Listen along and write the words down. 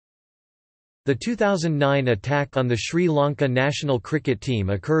The 2009 attack on the Sri Lanka national cricket team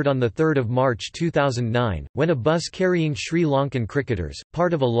occurred on 3 March 2009, when a bus carrying Sri Lankan cricketers,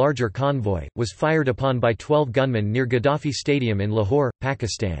 part of a larger convoy, was fired upon by 12 gunmen near Gaddafi Stadium in Lahore,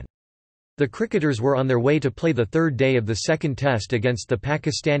 Pakistan. The cricketers were on their way to play the third day of the second test against the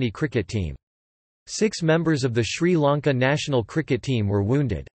Pakistani cricket team. 6 members of the Sri Lanka national cricket team were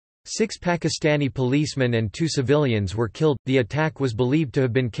wounded. 6 Pakistani policemen and 2 civilians were killed. The attack was believed to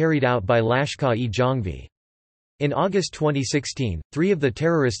have been carried out by Lashkar-e-Jhangvi. In August 2016, 3 of the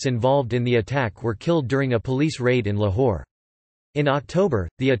terrorists involved in the attack were killed during a police raid in Lahore. In October,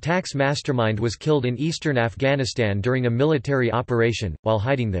 the attack's mastermind was killed in eastern Afghanistan during a military operation, while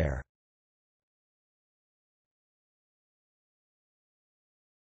hiding there.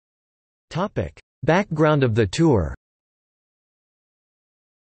 Background of the tour.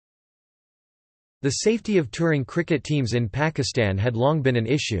 The safety of touring cricket teams in Pakistan had long been an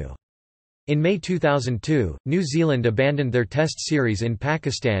issue. In May 2002, New Zealand abandoned their Test series in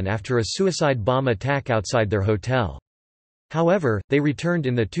Pakistan after a suicide bomb attack outside their hotel. However, they returned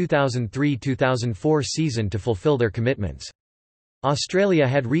in the 2003-2004 season to fulfill their commitments. Australia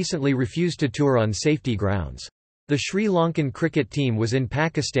had recently refused to tour on safety grounds. The Sri Lankan cricket team was in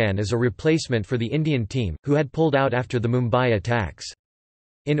Pakistan as a replacement for the Indian team, who had pulled out after the Mumbai attacks.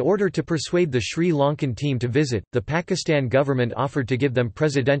 In order to persuade the Sri Lankan team to visit, the Pakistan government offered to give them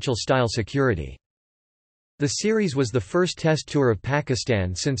presidential-style security. The series was the first test tour of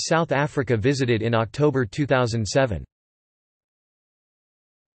Pakistan since South Africa visited in October 2007.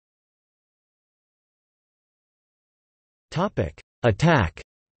 Attack.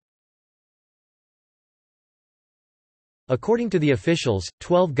 According to the officials,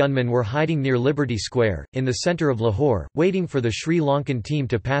 12 gunmen were hiding near Liberty Square, in the centre of Lahore, waiting for the Sri Lankan team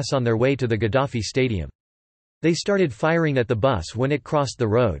to pass on their way to the Gaddafi Stadium. They started firing at the bus when it crossed the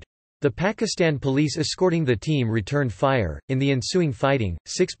road. The Pakistan police escorting the team returned fire. In the ensuing fighting,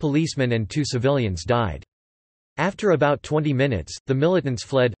 6 policemen and 2 civilians died. After about 20 minutes, the militants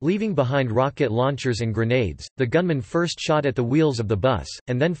fled, leaving behind rocket launchers and grenades. The gunmen first shot at the wheels of the bus,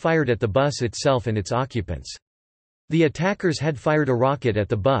 and then fired at the bus itself and its occupants. The attackers had fired a rocket at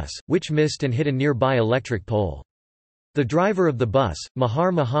the bus, which missed and hit a nearby electric pole. The driver of the bus,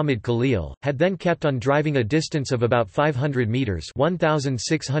 Mahar Muhammad Khalil, had then kept on driving a distance of about 500 meters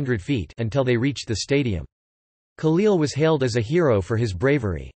 (1,600 feet) until they reached the stadium. Khalil was hailed as a hero for his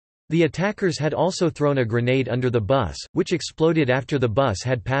bravery. The attackers had also thrown a grenade under the bus, which exploded after the bus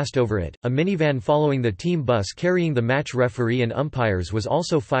had passed over it. A minivan following the team bus carrying the match referee and umpires was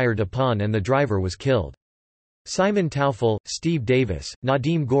also fired upon and the driver was killed. Simon Taufel, Steve Davis,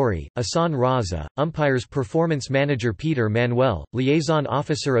 Nadeem Ghauri, Ahsan Raza, umpires performance manager Peter Manuel, liaison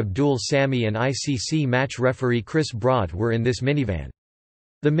officer Abdul Sami and ICC match referee Chris Broad were in this minivan.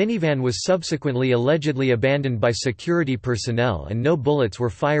 The minivan was subsequently allegedly abandoned by security personnel and no bullets were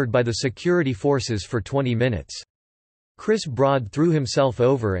fired by the security forces for 20 minutes. Chris Broad threw himself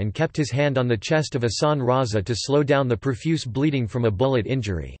over and kept his hand on the chest of Ahsan Raza to slow down the profuse bleeding from a bullet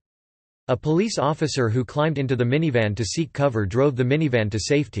injury. A police officer who climbed into the minivan to seek cover drove the minivan to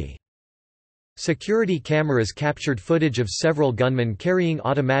safety. Security cameras captured footage of several gunmen carrying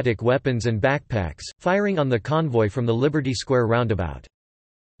automatic weapons and backpacks, firing on the convoy from the Liberty Square roundabout.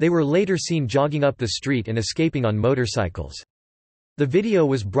 They were later seen jogging up the street and escaping on motorcycles. The video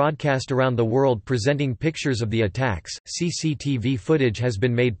was broadcast around the world presenting pictures of the attacks. CCTV footage has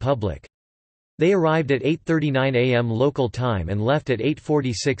been made public. They arrived at 8:39 a.m. local time and left at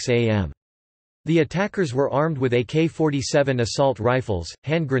 8:46 a.m. The attackers were armed with AK-47 assault rifles,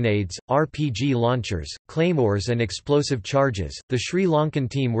 hand grenades, RPG launchers, claymores and explosive charges. The Sri Lankan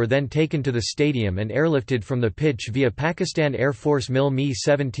team were then taken to the stadium and airlifted from the pitch via Pakistan Air Force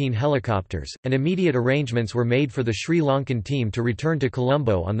Mi-17 helicopters, and immediate arrangements were made for the Sri Lankan team to return to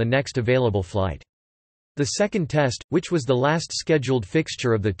Colombo on the next available flight. The second test, which was the last scheduled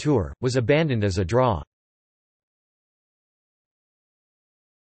fixture of the tour, was abandoned as a draw.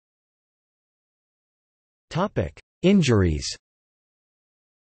 Injuries.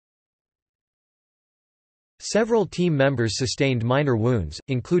 Several team members sustained minor wounds,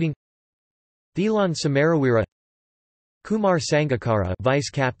 including Thilan Samarawira, Kumar Sangakkara, vice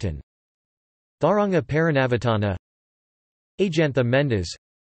captain, Tharanga Paranavatana, Ajantha Mendes,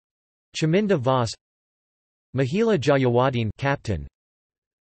 Chaminda Vas, Mahila Jayawadeen, captain.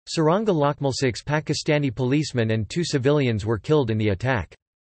 Saranga Lakmalsik's Pakistani policemen and 2 civilians were killed in the attack.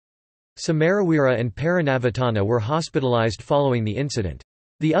 Samarawira and Paranavatana were hospitalized following the incident.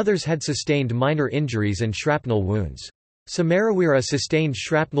 The others had sustained minor injuries and shrapnel wounds. Samarawira sustained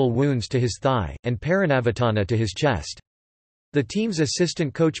shrapnel wounds to his thigh, and Paranavatana to his chest. The team's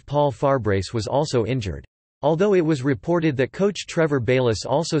assistant coach Paul Farbrace was also injured. Although it was reported that coach Trevor Bayliss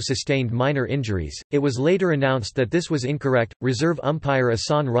also sustained minor injuries, it was later announced that this was incorrect. Reserve umpire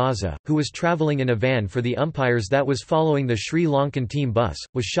Ahsan Raza, who was travelling in a van for the umpires that was following the Sri Lankan team bus,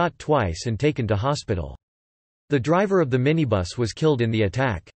 was shot twice and taken to hospital. The driver of the minibus was killed in the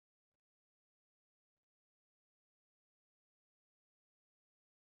attack.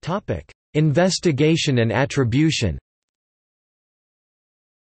 Investigation and attribution.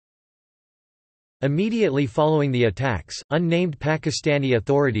 Immediately following the attacks, unnamed Pakistani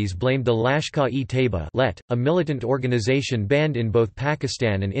authorities blamed the Lashkar-e-Taiba, a militant organization banned in both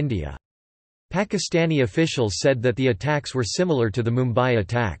Pakistan and India. Pakistani officials said that the attacks were similar to the Mumbai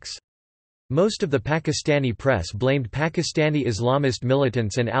attacks. Most of the Pakistani press blamed Pakistani Islamist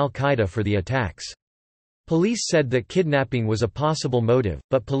militants and al-Qaeda for the attacks. Police said that kidnapping was a possible motive,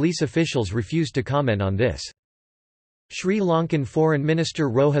 but police officials refused to comment on this. Sri Lankan Foreign Minister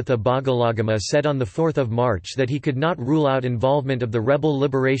Rohitha Bhagalagama said on 4 March that he could not rule out involvement of the Rebel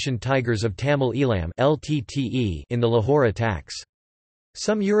Liberation Tigers of Tamil Eelam in the Lahore attacks.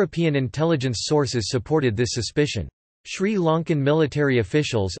 Some European intelligence sources supported this suspicion. Sri Lankan military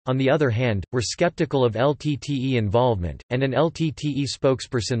officials, on the other hand, were skeptical of LTTE involvement, and an LTTE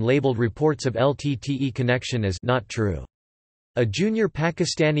spokesperson labelled reports of LTTE connection as not true. A junior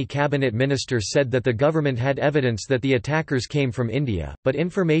Pakistani cabinet minister said that the government had evidence that the attackers came from India, but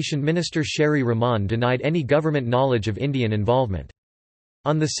Information Minister Sherry Rahman denied any government knowledge of Indian involvement.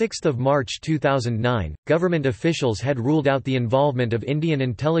 On 6 March 2009, government officials had ruled out the involvement of Indian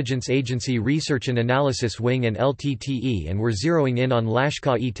Intelligence Agency Research and Analysis Wing and LTTE and were zeroing in on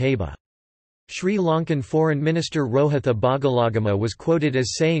Lashkar-e-Taiba. Sri Lankan Foreign Minister Rohitha Bhagalagama was quoted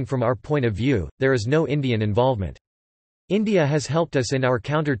as saying, "From our point of view, there is no Indian involvement. India has helped us in our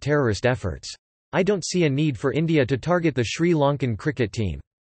counter-terrorist efforts. I don't see a need for India to target the Sri Lankan cricket team."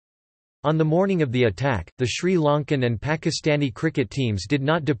 On the morning of the attack, the Sri Lankan and Pakistani cricket teams did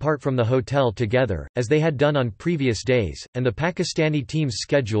not depart from the hotel together, as they had done on previous days, and the Pakistani team's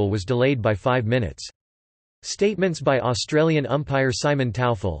schedule was delayed by 5 minutes. Statements by Australian umpire Simon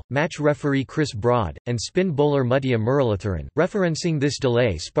Taufel, match referee Chris Broad, and spin bowler Mutia Muralitharan, referencing this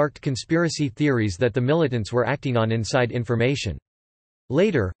delay sparked conspiracy theories that the militants were acting on inside information.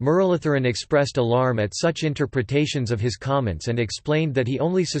 Later, Muralitharan expressed alarm at such interpretations of his comments and explained that he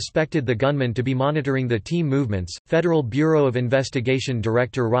only suspected the gunmen to be monitoring the team movements. Federal Bureau of Investigation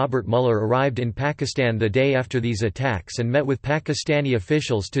Director Robert Mueller arrived in Pakistan the day after these attacks and met with Pakistani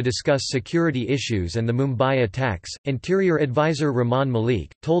officials to discuss security issues and the Mumbai attacks. Interior Advisor Rahman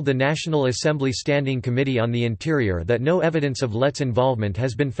Malik told the National Assembly Standing Committee on the Interior that no evidence of Let's involvement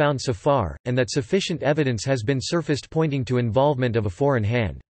has been found so far, and that sufficient evidence has been surfaced pointing to involvement of a foreign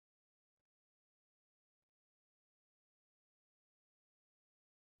hand.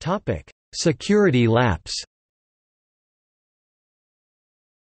 Security lapse.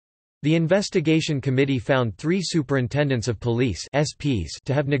 The investigation committee found 3 superintendents of police (SPs)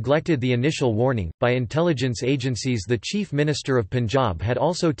 to have neglected the initial warning by intelligence agencies. The Chief Minister of Punjab had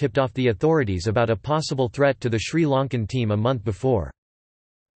also tipped off the authorities about a possible threat to the Sri Lankan team a month before.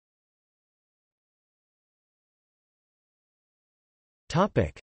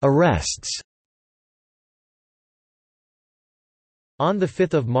 Arrests. On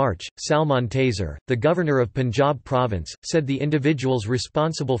 5 March, Salman Taser, the governor of Punjab province, said the individuals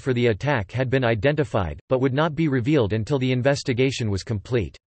responsible for the attack had been identified, but would not be revealed until the investigation was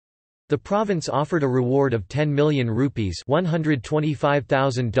complete. The province offered a reward of 10 million rupees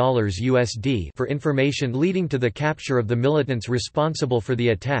 $125,000 USD for information leading to the capture of the militants responsible for the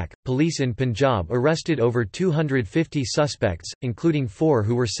attack. Police in Punjab arrested over 250 suspects, including 4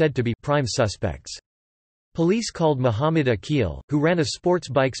 who were said to be prime suspects. Police called Muhammad Akil, who ran a sports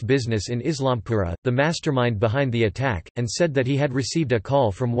bikes business in Islampura, the mastermind behind the attack, and said that he had received a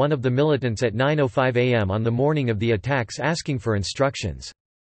call from one of the militants at 9:05 am on the morning of the attacks asking for instructions.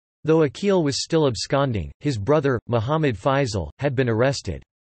 Though Akil was still absconding, his brother, Muhammad Faisal, had been arrested.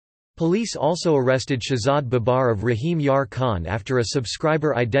 Police also arrested Shahzad Babar of Rahim Yar Khan after a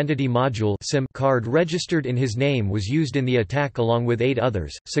subscriber identity module SIM card registered in his name was used in the attack along with 8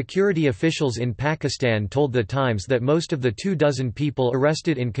 others. Security officials in Pakistan told The Times that most of the 24 people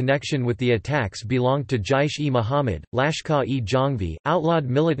arrested in connection with the attacks belonged to Jaish-e-Mohammed, Lashkar-e-Jhangvi, outlawed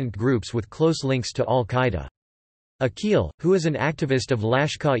militant groups with close links to al-Qaeda. Akil, who is an activist of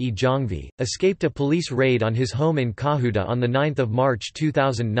Lashkar-e-Jhangvi, escaped a police raid on his home in Kahuda on 9 March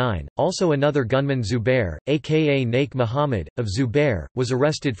 2009. Also another gunman Zubair, aka Naik Muhammad, of Zubair, was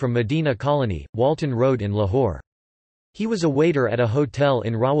arrested from Medina Colony, Walton Road in Lahore. He was a waiter at a hotel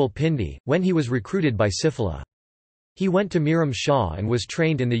in Rawalpindi, when he was recruited by Sifla. He went to Miram Shah and was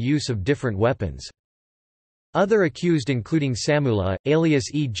trained in the use of different weapons. Other accused including Samullah,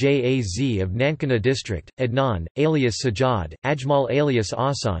 alias Ejaz of Nankana district, Adnan, alias Sajjad, Ajmal alias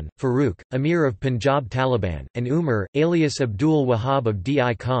Ahsan, Farooq, Amir of Punjab Taliban, and Umar, alias Abdul Wahab of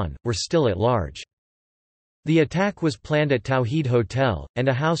Di Khan, were still at large. The attack was planned at Tawheed Hotel, and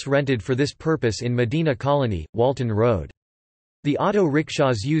a house rented for this purpose in Medina Colony, Walton Road. The auto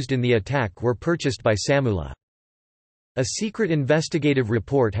rickshaws used in the attack were purchased by Samullah. A secret investigative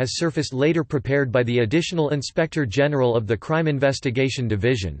report has surfaced later prepared by the Additional Inspector General of the Crime Investigation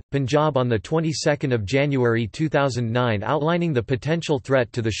Division, Punjab on the 22nd of January 2009 outlining the potential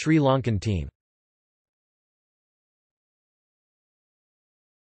threat to the Sri Lankan team.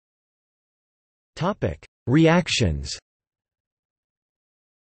 Topic: Reactions.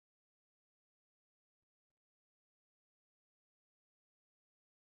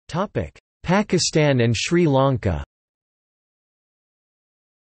 Topic: Pakistan and Sri Lanka.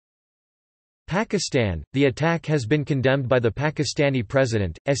 Pakistan, the attack has been condemned by the Pakistani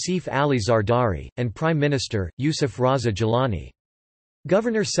President, Asif Ali Zardari, and Prime Minister, Yusuf Raza Gilani.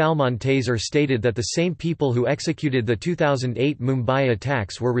 Governor Salman Taseer stated that the same people who executed the 2008 Mumbai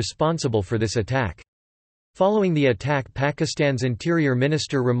attacks were responsible for this attack. Following the attack, Pakistan's Interior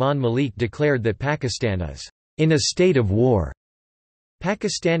Minister Rahman Malik declared that Pakistan is in a state of war.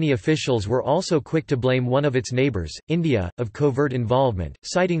 Pakistani officials were also quick to blame one of its neighbors, India, of covert involvement,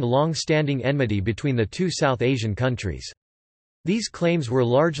 citing long-standing enmity between the two South Asian countries. These claims were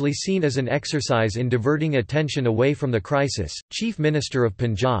largely seen as an exercise in diverting attention away from the crisis. Chief Minister of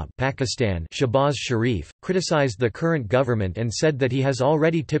Punjab, Pakistan, Shahbaz Sharif, criticized the current government and said that he has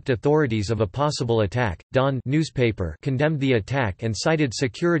already tipped authorities of a possible attack. Dawn newspaper condemned the attack and cited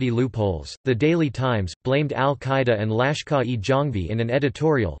security loopholes. The Daily Times blamed Al-Qaeda and Lashkar-e-Jhangvi in an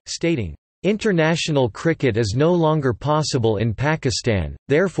editorial, stating, "International cricket is no longer possible in Pakistan,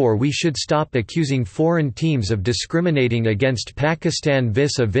 therefore we should stop accusing foreign teams of discriminating against Pakistan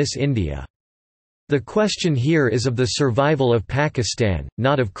vis-a-vis India. The question here is of the survival of Pakistan,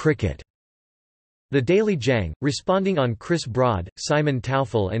 not of cricket." The Daily Jang, responding on Chris Broad, Simon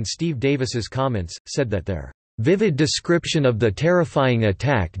Taufel and Steve Davis's comments, said that their vivid description of the terrifying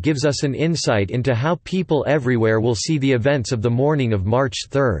attack gives us an insight into how people everywhere will see the events of the morning of March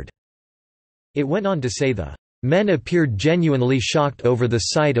 3. It went on to say the men appeared genuinely shocked over the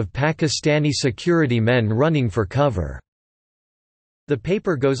sight of Pakistani security men running for cover. The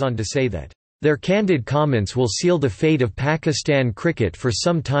paper goes on to say that their candid comments will seal the fate of Pakistan cricket for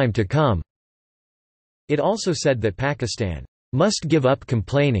some time to come. It also said that Pakistan must give up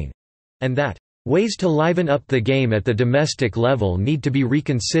complaining, and that ways to liven up the game at the domestic level need to be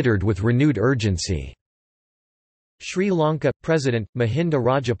reconsidered with renewed urgency. Sri Lanka President Mahinda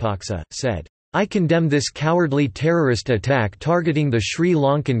Rajapaksa said, "I condemn this cowardly terrorist attack targeting the Sri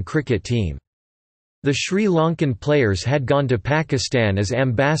Lankan cricket team. The Sri Lankan players had gone to Pakistan as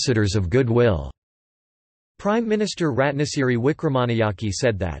ambassadors of goodwill." Prime Minister Ratnasiri Wickramanayake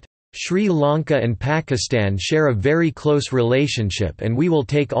said that, "Sri Lanka and Pakistan share a very close relationship and we will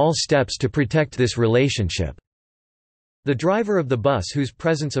take all steps to protect this relationship." The driver of the bus whose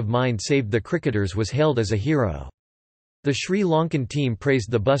presence of mind saved the cricketers was hailed as a hero. The Sri Lankan team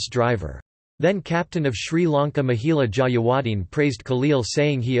praised the bus driver. Then captain of Sri Lanka Mahila Jayawadene praised Khalil,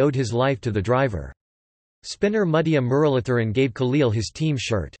 saying he owed his life to the driver. Spinner Mudya Muralitharan gave Khalil his team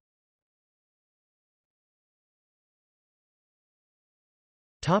shirt.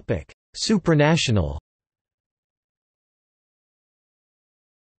 Supranational.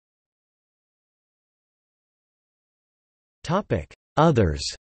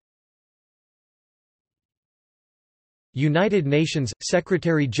 Others. United Nations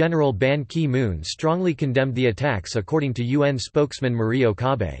Secretary-General Ban Ki-moon strongly condemned the attacks according to UN spokesman Marie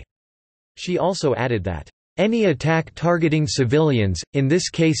Okabe. She also added that, "Any attack targeting civilians, in this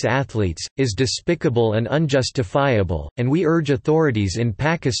case athletes, is despicable and unjustifiable, and we urge authorities in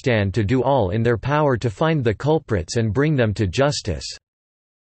Pakistan to do all in their power to find the culprits and bring them to justice."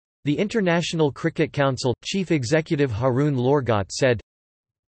 The International Cricket Council Chief Executive Haroon Lorgat said,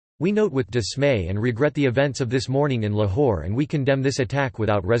 "We note with dismay and regret the events of this morning in Lahore and we condemn this attack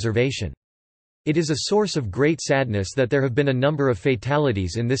without reservation. It is a source of great sadness that there have been a number of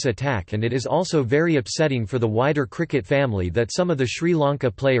fatalities in this attack, and it is also very upsetting for the wider cricket family that some of the Sri Lanka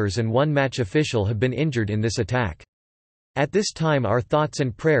players and one match official have been injured in this attack. At this time our thoughts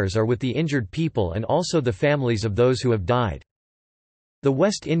and prayers are with the injured people and also the families of those who have died." The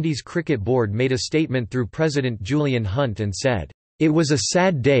West Indies Cricket Board made a statement through President Julian Hunt and said, "It was a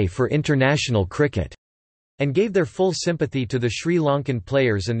sad day for international cricket," and gave their full sympathy to the Sri Lankan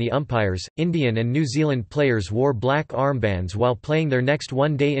players and the umpires. Indian and New Zealand players wore black armbands while playing their next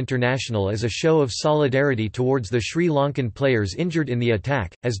one-day international as a show of solidarity towards the Sri Lankan players injured in the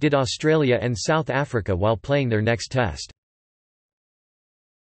attack, as did Australia and South Africa while playing their next test.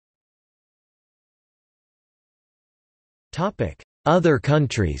 Other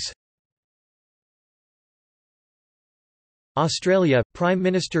countries. Australia, Prime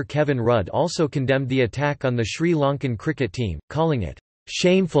Minister Kevin Rudd also condemned the attack on the Sri Lankan cricket team, calling it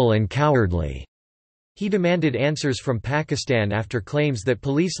shameful and cowardly. He demanded answers from Pakistan after claims that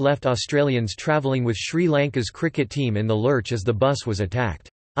police left Australians travelling with Sri Lanka's cricket team in the lurch as the bus was attacked.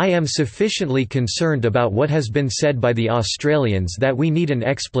 I am sufficiently concerned about what has been said by the Australians that we need an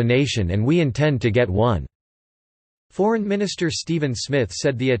explanation and we intend to get one. Foreign Minister Stephen Smith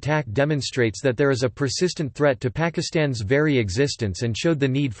said the attack demonstrates that there is a persistent threat to Pakistan's very existence and showed the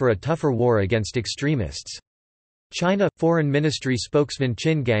need for a tougher war against extremists. China Foreign Ministry spokesman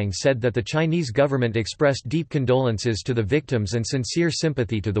Qin Gang said that the Chinese government expressed deep condolences to the victims and sincere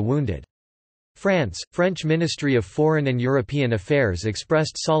sympathy to the wounded. French Ministry of Foreign and European Affairs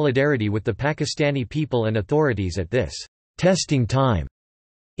expressed solidarity with the Pakistani people and authorities at this testing time.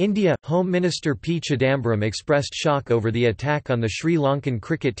 India Home Minister P. Chidambaram expressed shock over the attack on the Sri Lankan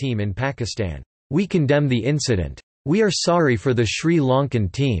cricket team in Pakistan. We condemn the incident. We are sorry for the Sri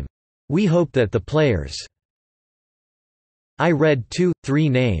Lankan team. We hope that the players. I read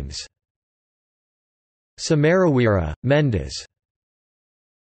 2-3 names. Samarawira, Mendes.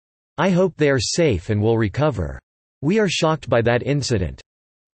 I hope they are safe and will recover. We are shocked by that incident.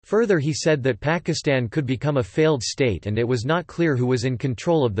 Further, he said that Pakistan could become a failed state and it was not clear who was in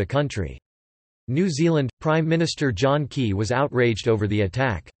control of the country. New Zealand Prime Minister John Key was outraged over the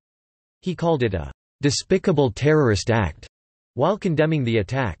attack. He called it a despicable terrorist act while condemning the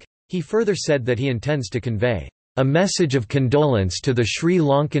attack. He further said that he intends to convey a message of condolence to the Sri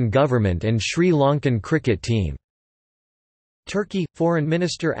Lankan government and Sri Lankan cricket team. Turkey Foreign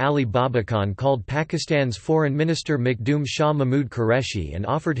Minister Ali Babakan called Pakistan's Foreign Minister Makhdoom Shah Mahmood Qureshi and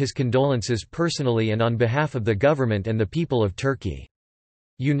offered his condolences personally and on behalf of the government and the people of Turkey.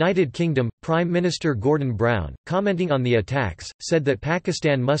 United Kingdom Prime Minister Gordon Brown, commenting on the attacks, said that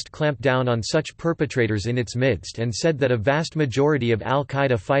Pakistan must clamp down on such perpetrators in its midst and said that a vast majority of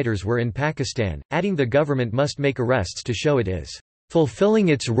al-Qaeda fighters were in Pakistan, adding the government must make arrests to show it is fulfilling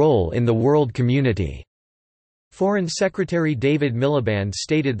its role in the world community. Foreign Secretary David Miliband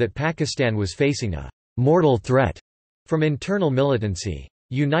stated that Pakistan was facing a mortal threat from internal militancy.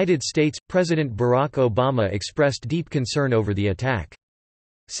 United States President Barack Obama expressed deep concern over the attack.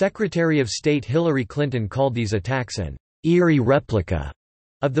 Secretary of State Hillary Clinton called these attacks an eerie replica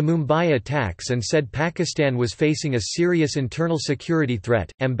of the Mumbai attacks and said Pakistan was facing a serious internal security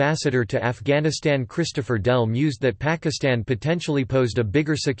threat. Ambassador to Afghanistan Christopher Dell mused that Pakistan potentially posed a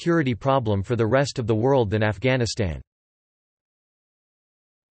bigger security problem for the rest of the world than Afghanistan.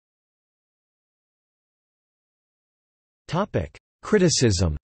 Topic: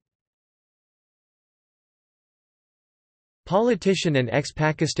 Criticism. Politician and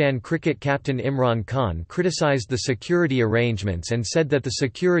ex-Pakistan cricket captain Imran Khan criticized the security arrangements and said that the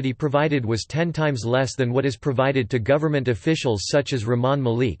security provided was 10 times less than what is provided to government officials such as Rahman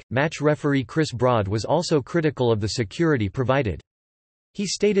Malik. Match referee Chris Broad was also critical of the security provided. He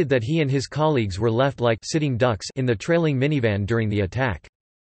stated that he and his colleagues were left like sitting ducks in the trailing minivan during the attack.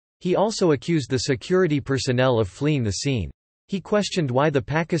 He also accused the security personnel of fleeing the scene. He questioned why the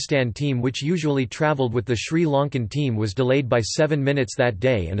Pakistan team, which usually travelled with the Sri Lankan team, was delayed by 7 minutes that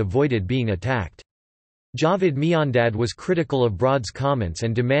day and avoided being attacked. Javed Miandad was critical of Broad's comments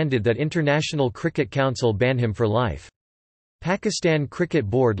and demanded that International Cricket Council ban him for life. Pakistan Cricket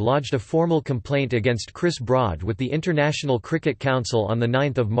Board lodged a formal complaint against Chris Broad with the International Cricket Council on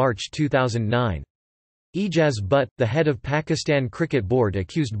 9 March 2009. Ejaz Butt, the head of Pakistan Cricket Board,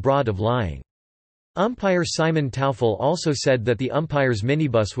 accused Broad of lying. Umpire Simon Taufel also said that the umpire's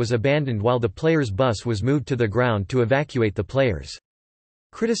minibus was abandoned while the players' bus was moved to the ground to evacuate the players.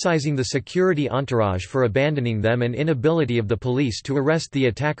 Criticizing the security entourage for abandoning them and inability of the police to arrest the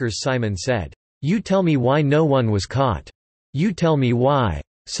attackers, Simon said, "You tell me why no one was caught. You tell me why.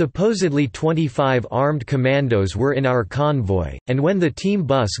 Supposedly 25 armed commandos were in our convoy, and when the team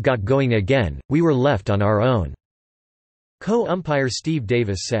bus got going again, we were left on our own." Co-umpire Steve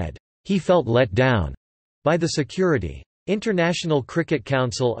Davis said, he felt let down by the security. International Cricket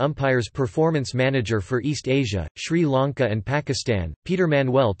Council umpires performance manager for East Asia, Sri Lanka and Pakistan, Peter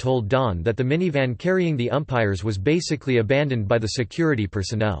Manuel told Dawn that the minivan carrying the umpires was basically abandoned by the security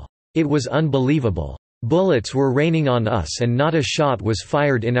personnel. It was unbelievable. Bullets were raining on us and not a shot was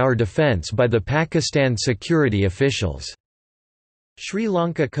fired in our defence by the Pakistan security officials." Sri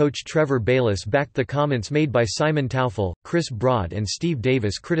Lanka coach Trevor Bayliss backed the comments made by Simon Taufel, Chris Broad and Steve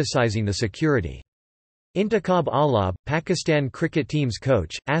Davis criticising the security. Intikhab Alab, Pakistan cricket team's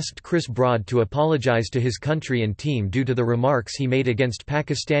coach, asked Chris Broad to apologise to his country and team due to the remarks he made against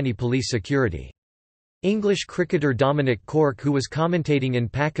Pakistani police security. English cricketer Dominic Cork, who was commentating in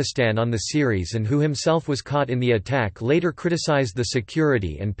Pakistan on the series and who himself was caught in the attack, later criticised the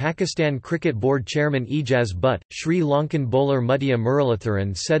security, and Pakistan Cricket Board chairman Ejaz Butt. Sri Lankan bowler Muttiah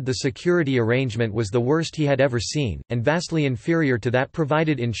Muralitharan said the security arrangement was the worst he had ever seen, and vastly inferior to that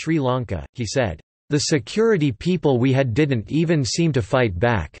provided in Sri Lanka. He said, "The security people we had didn't even seem to fight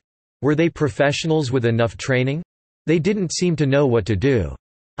back. Were they professionals with enough training? They didn't seem to know what to do.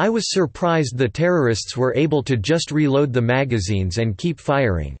 I was surprised the terrorists were able to just reload the magazines and keep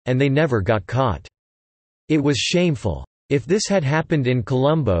firing, and they never got caught. It was shameful. If this had happened in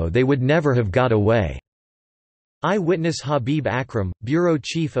Colombo they would never have got away." Eyewitness Habib Akram, bureau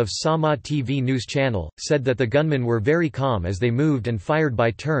chief of Sama TV news channel, said that the gunmen were very calm as they moved and fired by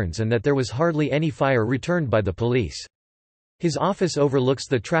turns and that there was hardly any fire returned by the police. His office overlooks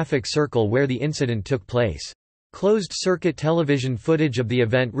the traffic circle where the incident took place. Closed-circuit television footage of the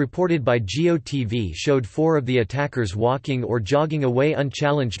event reported by Geo TV showed 4 of the attackers walking or jogging away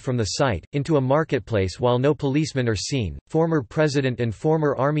unchallenged from the site, into a marketplace while no policemen are seen. Former President and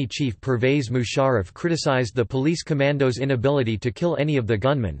former Army Chief Pervez Musharraf criticized the police commandos' inability to kill any of the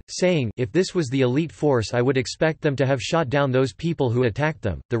gunmen, saying, "If this was the elite force I would expect them to have shot down those people who attacked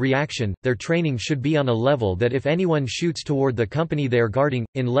them." The reaction, "Their training should be on a level that if anyone shoots toward the company they are guarding,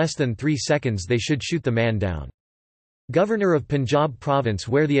 in less than 3 seconds they should shoot the man down." Governor of Punjab province,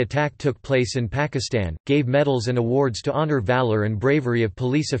 where the attack took place in Pakistan, gave medals and awards to honour valour and bravery of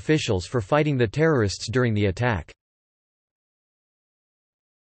police officials for fighting the terrorists during the attack.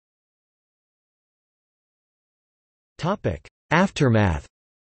 Aftermath.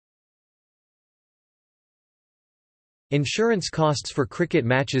 Insurance costs for cricket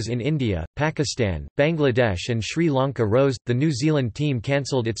matches in India, Pakistan, Bangladesh and Sri Lanka rose. The New Zealand team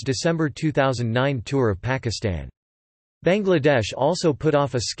cancelled its December 2009 tour of Pakistan. Bangladesh also put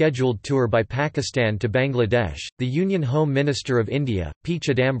off a scheduled tour by Pakistan to Bangladesh. The Union Home Minister of India, P.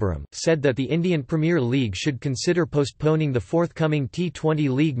 Chidambaram, said that the Indian Premier League should consider postponing the forthcoming T20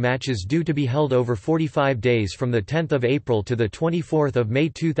 League matches due to be held over 45 days from 10 April to 24 May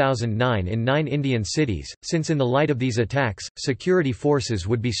 2009 in 9 Indian cities, since in the light of these attacks, security forces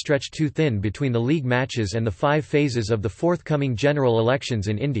would be stretched too thin between the league matches and the 5 phases of the forthcoming general elections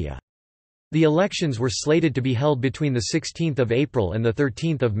in India. The elections were slated to be held between 16 April and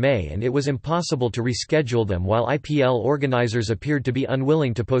 13 May, and it was impossible to reschedule them while IPL organisers appeared to be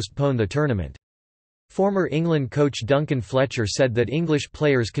unwilling to postpone the tournament. Former England coach Duncan Fletcher said that English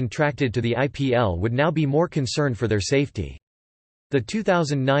players contracted to the IPL would now be more concerned for their safety. The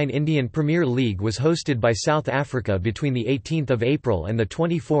 2009 Indian Premier League was hosted by South Africa between 18 April and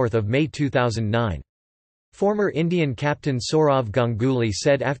 24 May 2009. Former Indian captain Sourav Ganguly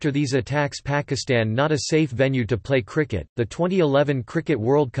said after these attacks Pakistan not a safe venue to play cricket. The 2011 Cricket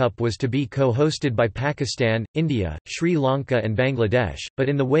World Cup was to be co-hosted by Pakistan, India, Sri Lanka and Bangladesh, but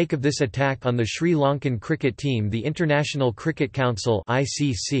in the wake of this attack on the Sri Lankan cricket team the International Cricket Council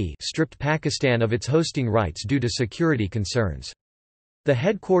 (ICC) stripped Pakistan of its hosting rights due to security concerns. The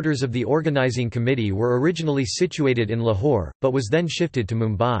headquarters of the organising committee were originally situated in Lahore, but was then shifted to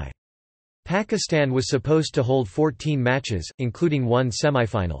Mumbai. Pakistan was supposed to hold 14 matches, including 1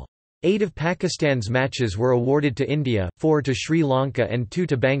 semifinal. 8 of Pakistan's matches were awarded to India, 4 to Sri Lanka and 2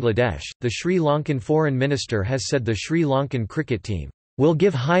 to Bangladesh. The Sri Lankan foreign minister has said the Sri Lankan cricket team will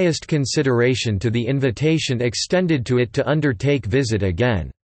give highest consideration to the invitation extended to it to undertake visit again.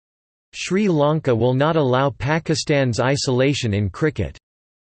 Sri Lanka will not allow Pakistan's isolation in cricket.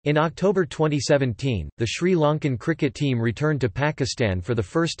 In October 2017, the Sri Lankan cricket team returned to Pakistan for the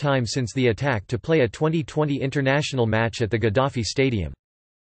first time since the attack to play a 2020 international match at the Gaddafi Stadium.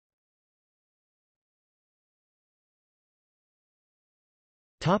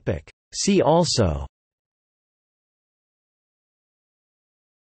 See also: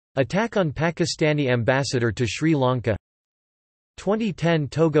 Attack on Pakistani ambassador to Sri Lanka, 2010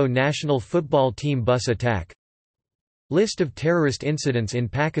 Togo national football team bus attack, List of terrorist incidents in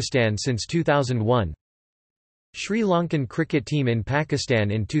Pakistan since 2001, Sri Lankan cricket team in Pakistan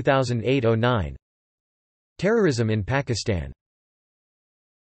in 2008–09, Terrorism in Pakistan.